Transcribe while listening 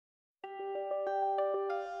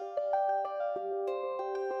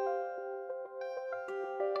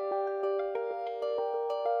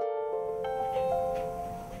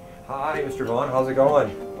Hi, Mr. Vaughn. How's it going?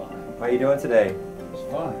 Fine. How are you doing today? It's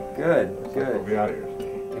fine. Good, We'll good. be out of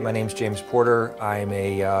here. My name's James Porter. I'm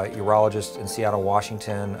a urologist in Seattle,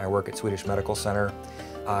 Washington. I work at Swedish Medical Center.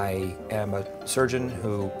 I am a surgeon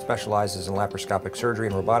who specializes in laparoscopic surgery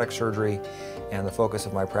and robotic surgery, and the focus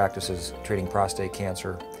of my practice is treating prostate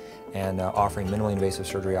cancer and offering minimally invasive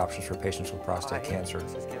surgery options for patients with prostate cancer.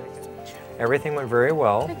 Everything went very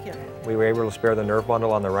well. Thank you. We were able to spare the nerve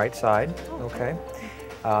bundle on the right side. Okay.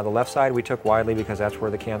 The left side we took widely because that's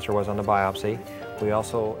where the cancer was on the biopsy. We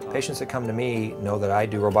also, patients that come to me know that I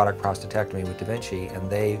do robotic prostatectomy with Da Vinci, and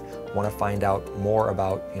they want to find out more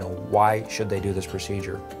about, why should they do this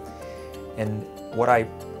procedure. And what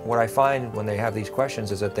I find when they have these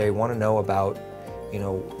questions is that they want to know about,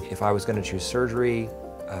 if I was going to choose surgery,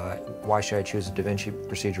 why should I choose a Da Vinci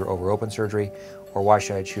procedure over open surgery, or why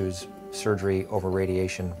should I choose surgery over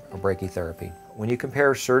radiation or brachytherapy. When you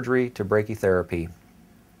compare surgery to brachytherapy,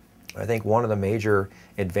 I think one of the major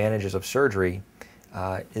advantages of surgery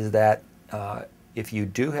is that if you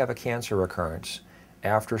do have a cancer recurrence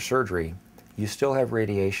after surgery, you still have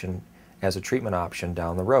radiation as a treatment option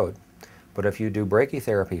down the road. But if you do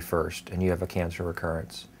brachytherapy first and you have a cancer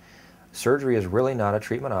recurrence, surgery is really not a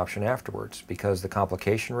treatment option afterwards because the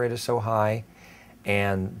complication rate is so high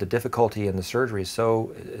and the difficulty in the surgery is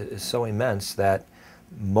so immense that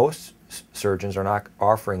most surgeons are not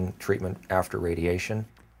offering treatment after radiation.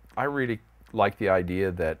 I really like the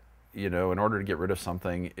idea that, in order to get rid of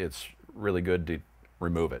something, it's really good to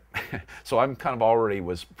remove it. So I'm kind of already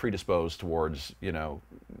was predisposed towards,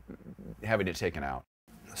 having it taken out.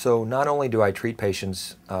 So not only do I treat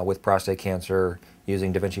patients with prostate cancer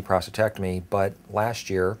using Da Vinci Prostatectomy, but last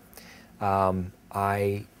year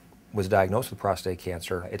I was diagnosed with prostate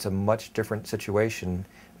cancer. It's a much different situation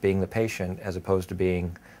being the patient as opposed to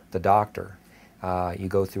being the doctor. You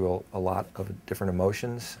go through a lot of different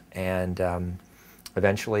emotions, and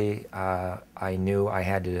eventually I knew I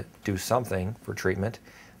had to do something for treatment.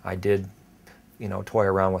 I did, toy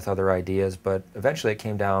around with other ideas, but eventually it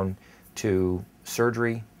came down to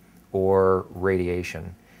surgery or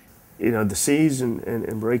radiation. The C's and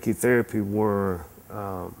brachytherapy were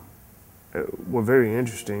very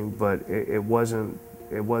interesting, but it wasn't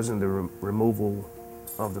the removal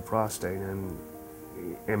of the prostate. And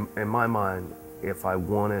in my mind, if I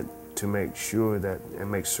wanted to make sure that and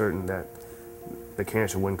make certain that the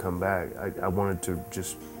cancer wouldn't come back, I wanted to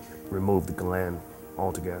just remove the gland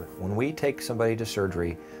altogether. When we take somebody to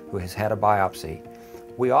surgery who has had a biopsy,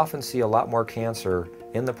 we often see a lot more cancer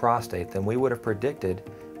in the prostate than we would have predicted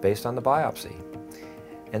based on the biopsy.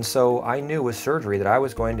 And so I knew with surgery that I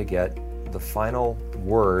was going to get the final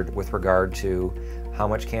word with regard to how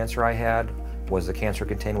much cancer I had, was the cancer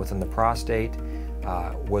contained within the prostate,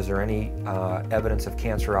 was there any evidence of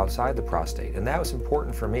cancer outside the prostate? And that was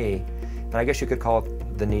important for me, and I guess you could call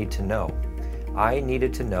it the need to know. I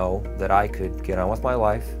needed to know that I could get on with my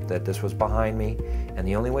life, that this was behind me, and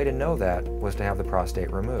the only way to know that was to have the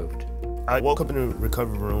prostate removed. I woke up in the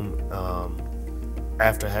recovery room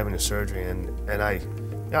after having the surgery, and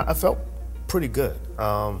I felt pretty good.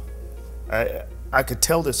 I could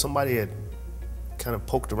tell that somebody had kind of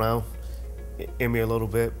poked around in me a little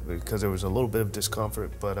bit because there was a little bit of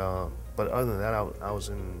discomfort, but other than that, I was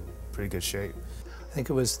in pretty good shape. I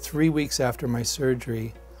think it was 3 weeks after my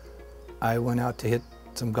surgery, I went out to hit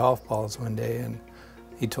some golf balls one day, and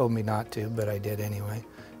he told me not to, but I did anyway.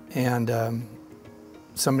 And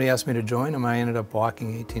somebody asked me to join him. I ended up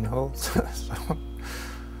walking 18 holes. So,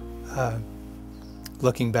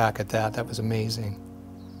 looking back at that, that was amazing.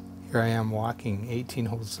 Here I am walking 18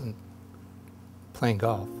 holes and playing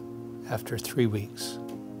golf after 3 weeks.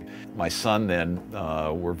 My son then,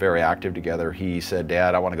 we're very active together. He said,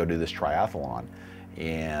 "Dad, I want to go do this triathlon."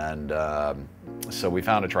 And so we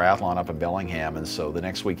found a triathlon up in Bellingham, and so the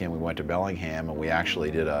next weekend we went to Bellingham and we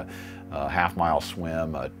actually did a half-mile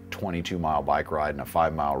swim, a 22-mile bike ride, and a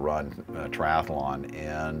 5-mile run triathlon,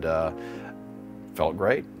 and felt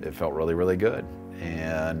great. It felt really, really good.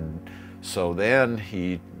 And so then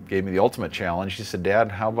he gave me the ultimate challenge. He said,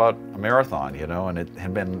 "Dad, how about a marathon?" And it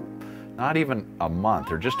had been not even a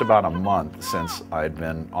month, or just about a month since I'd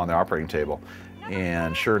been on the operating table.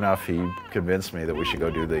 And sure enough, he convinced me that we should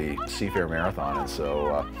go do the Seafair Marathon, and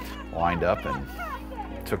so lined up and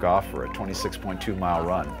took off for a 26.2-mile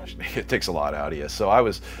run. It takes a lot out of you. So I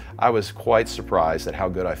was quite surprised at how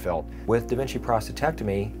good I felt. With Da Vinci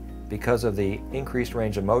Prostatectomy, because of the increased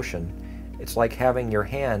range of motion, it's like having your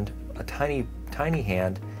hand, a tiny, tiny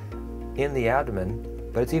hand, in the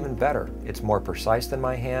abdomen, but it's even better. It's more precise than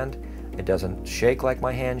my hand. It doesn't shake like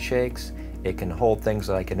my hand shakes. It can hold things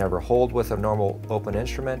that I could never hold with a normal open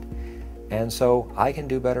instrument. And so I can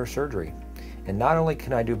do better surgery. And not only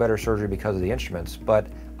can I do better surgery because of the instruments, but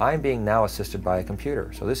I'm being now assisted by a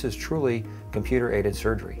computer. So this is truly computer-aided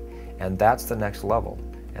surgery. And that's the next level.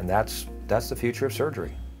 And that's the future of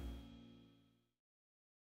surgery.